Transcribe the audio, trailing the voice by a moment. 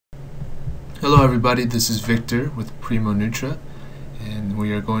Hello everybody, this is Victor with Primo Nutra, and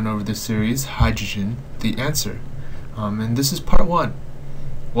we are going over the series Hydrogen, the Answer. And this is part 1.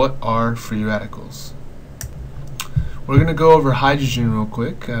 What are free radicals? We're going to go over hydrogen real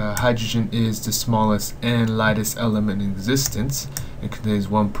quick. Hydrogen is the smallest and lightest element in existence. It contains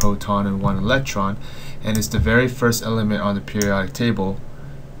 1 proton and 1 electron, and it's the very first element on the periodic table,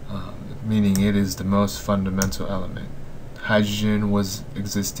 meaning it is the most fundamental element. Hydrogen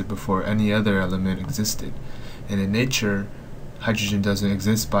existed before any other element existed, and in nature hydrogen doesn't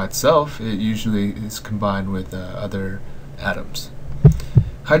exist by itself. It usually is combined with other atoms.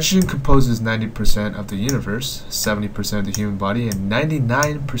 Hydrogen composes 90% of the universe, 70% of the human body, and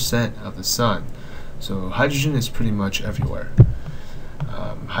 99% of the sun. So hydrogen is pretty much everywhere.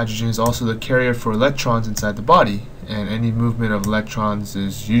 Hydrogen is also the carrier for electrons inside the body, and any movement of electrons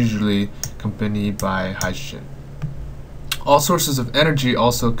is usually accompanied by hydrogen. All sources of energy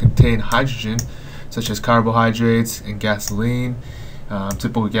also contain hydrogen, such as carbohydrates and gasoline.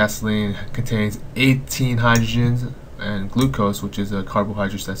 Typical gasoline contains 18 hydrogens, and glucose, which is a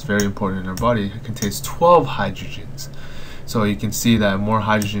carbohydrate that's very important in our body, contains 12 hydrogens. So you can see that more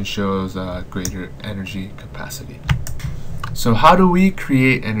hydrogen shows greater energy capacity. So how do we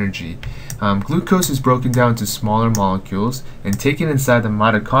create energy? Glucose is broken down to smaller molecules and taken inside the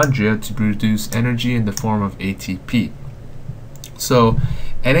mitochondria to produce energy in the form of ATP. So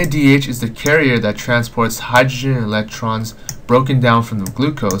NADH is the carrier that transports hydrogen and electrons broken down from the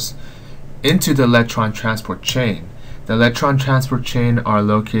glucose into the electron transport chain. The electron transport chain are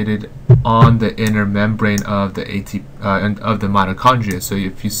located on the inner membrane of the mitochondria. So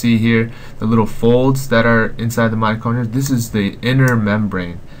if you see here the little folds that are inside the mitochondria, this is the inner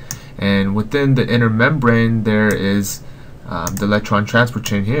membrane. And within the inner membrane there is the electron transport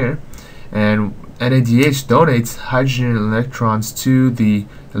chain here, and NADH donates hydrogen and electrons to the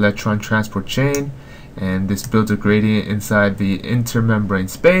electron transport chain, and this builds a gradient inside the intermembrane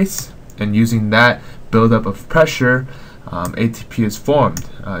space, and using that buildup of pressure, ATP is formed.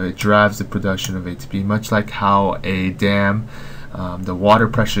 It drives the production of ATP, much like how a dam, the water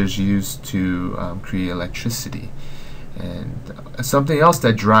pressure is used to create electricity. And something else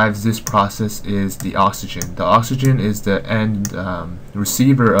that drives this process is the oxygen. The oxygen is the end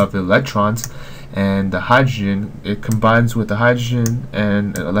receiver of the electrons, and the hydrogen, it combines with the hydrogen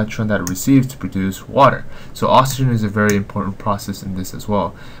and an electron that it receives to produce water. So oxygen is a very important process in this as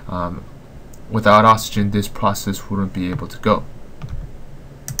well. Without oxygen, this process wouldn't be able to go.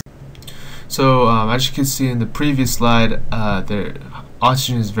 So as you can see in the previous slide,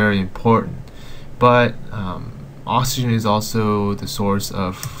 oxygen is very important, but oxygen is also the source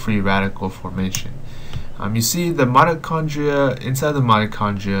of free radical formation. You see the mitochondria, inside the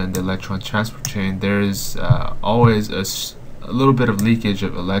mitochondria and the electron transport chain, there is always a little bit of leakage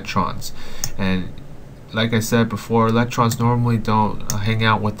of electrons. And like I said before, electrons normally don't hang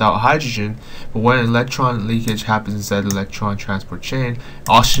out without hydrogen, but when electron leakage happens inside the electron transport chain,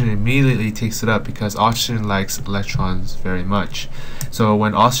 oxygen immediately takes it up because oxygen likes electrons very much. So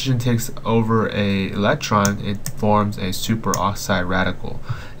when oxygen takes over an electron, it forms a superoxide radical.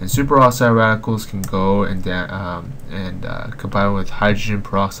 And superoxide radicals can go and combine with hydrogen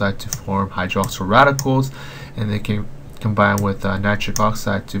peroxide to form hydroxyl radicals, and they can combine with nitric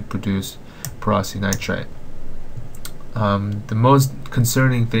oxide to produce peroxynitrite. The most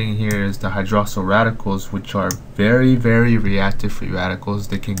concerning thing here is the hydroxyl radicals, which are very, very reactive free radicals.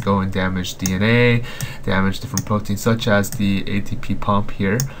 They can go and damage DNA, damage different proteins such as the ATP pump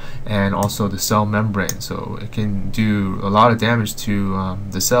here, and also the cell membrane. So it can do a lot of damage to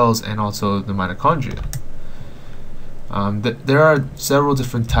the cells and also the mitochondria. There are several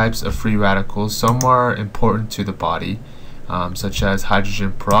different types of free radicals. Some are important to the body, such as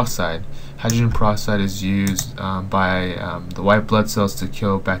hydrogen peroxide. Hydrogen peroxide is used by the white blood cells to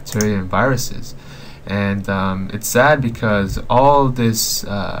kill bacteria and viruses. And it's sad because all this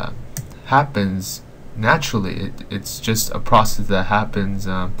happens naturally. It's just a process that happens,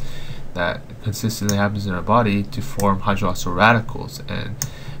 that consistently happens in our body to form hydroxyl radicals. And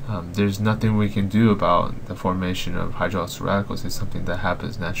there's nothing we can do about the formation of hydroxyl radicals. It's something that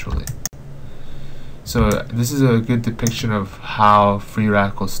happens naturally. So this is a good depiction of how free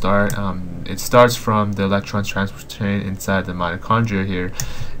radicals start. It starts from the electron transport chain inside the mitochondria here,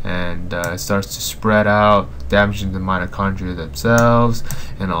 and it starts to spread out, damaging the mitochondria themselves,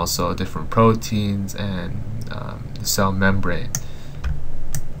 and also different proteins and the cell membrane.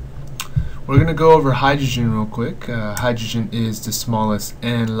 We're going to go over hydrogen real quick. Hydrogen is the smallest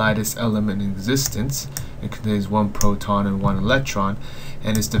and lightest element in existence. It contains 1 proton and 1 electron,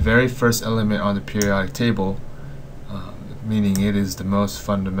 and it's the very first element on the periodic table, meaning it is the most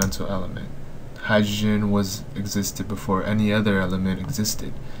fundamental element. hydrogen existed before any other element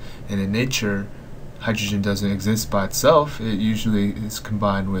existed. And in nature, hydrogen doesn't exist by itself. It usually is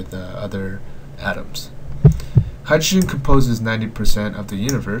combined with other atoms. Hydrogen composes 90% of the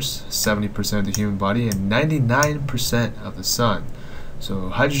universe, 70% of the human body, and 99% of the sun. So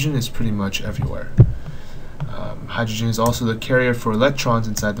hydrogen is pretty much everywhere. Hydrogen is also the carrier for electrons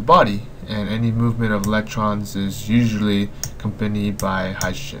inside the body, and any movement of electrons is usually accompanied by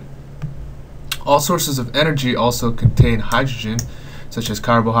hydrogen. All sources of energy also contain hydrogen, such as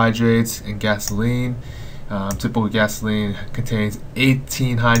carbohydrates and gasoline. Typical gasoline contains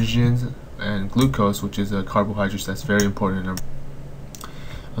 18 hydrogens, and glucose, which is a carbohydrate that's very important.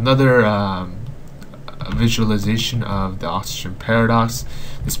 Another visualization of the oxygen paradox.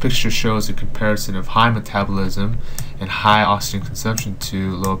 This picture shows a comparison of high metabolism and high oxygen consumption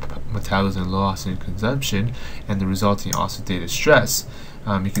to low metabolism and low oxygen consumption, and the resulting oxidative stress.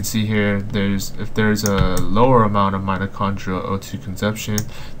 You can see here, if there's a lower amount of mitochondrial O2 consumption,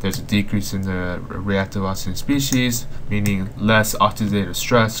 there's a decrease in the reactive oxygen species, meaning less oxidative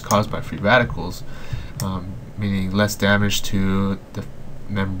stress caused by free radicals, meaning less damage to the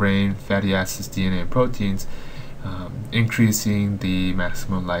membrane, fatty acids, DNA, and proteins, increasing the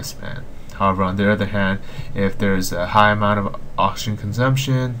maximum lifespan. However, on the other hand, if there's a high amount of oxygen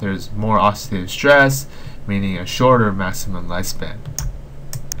consumption, there's more oxidative stress, meaning a shorter maximum lifespan.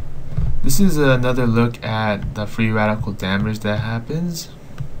 This is another look at the free radical damage that happens.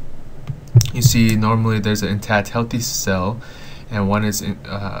 You see, normally there's an intact healthy cell, and one is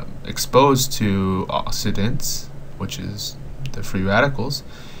exposed to oxidants, which is the free radicals,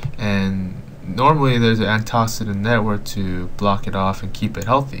 and normally there's an antioxidant network to block it off and keep it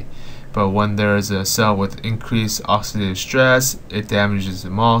healthy. But when there is a cell with increased oxidative stress, it damages the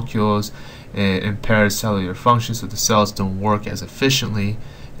molecules, it impairs cellular function, so the cells don't work as efficiently,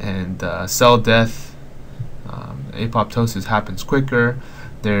 and cell death, apoptosis happens quicker.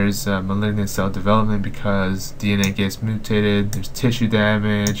 There's malignant cell development because DNA gets mutated. There's tissue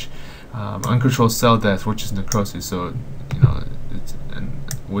damage, uncontrolled cell death, which is necrosis. So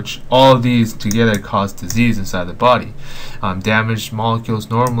which all of these together cause disease inside the body. Damaged molecules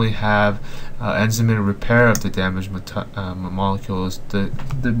normally have enzymatic repair of the damaged molecules. The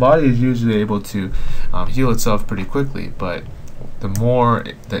body is usually able to heal itself pretty quickly, but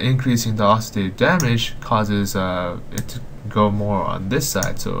the increasing the oxidative damage causes it to go more on this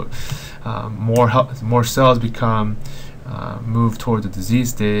side. So more cells become move toward the disease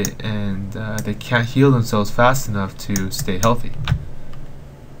state, and they can't heal themselves fast enough to stay healthy.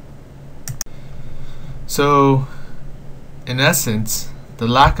 So in essence, the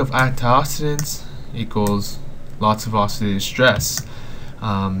lack of antioxidants equals lots of oxidative stress.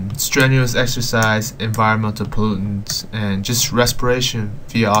 Strenuous exercise, environmental pollutants, and just respiration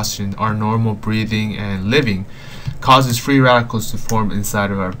via oxygen, our normal breathing and living, causes free radicals to form inside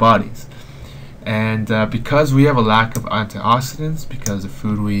of our bodies. And because we have a lack of antioxidants, because the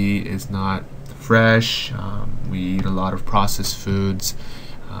food we eat is not fresh, we eat a lot of processed foods,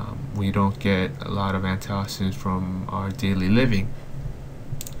 we don't get a lot of antioxidants from our daily living.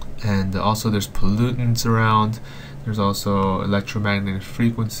 And also there's pollutants around. There's also electromagnetic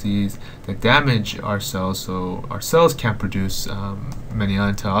frequencies that damage our cells, so our cells can't produce many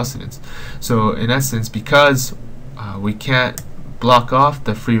antioxidants. So in essence, because we can't block off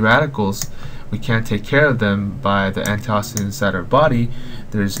the free radicals, we can't take care of them by the antioxidants inside our body,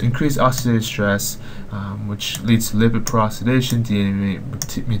 there's increased oxidative stress, which leads to lipid peroxidation,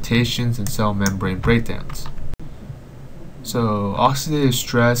 DNA mutations, and cell membrane breakdowns. So oxidative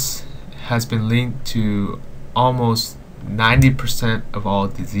stress has been linked to almost 90% of all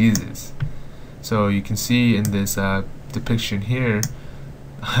diseases. So you can see in this depiction here,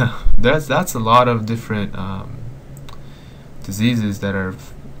 that's a lot of different diseases that are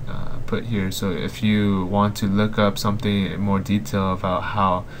put here. So if you want to look up something in more detail about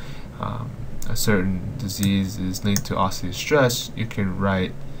how a certain disease is linked to oxidative stress, you can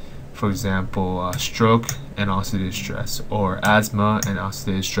write, for example, stroke and oxidative stress, or asthma and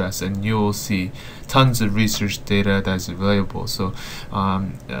oxidative stress, and you'll see tons of research data that's available. So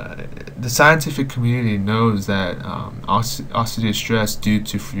the scientific community knows that oxidative stress due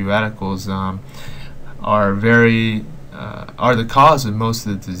to free radicals are the cause of most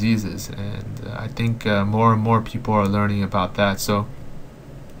of the diseases, and I think more and more people are learning about that. So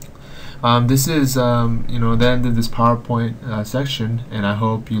this is the end of this PowerPoint section, and I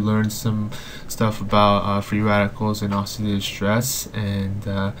hope you learned some stuff about free radicals and oxidative stress,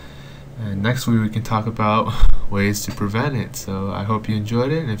 and next week we can talk about ways to prevent it. So I hope you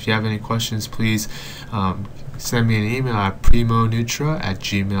enjoyed it, and if you have any questions, please send me an email at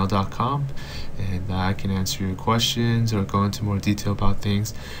primonutra@gmail.com, and I can answer your questions or go into more detail about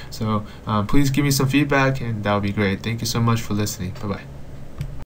things. So please give me some feedback, and that would be great. Thank you so much for listening. Bye-bye.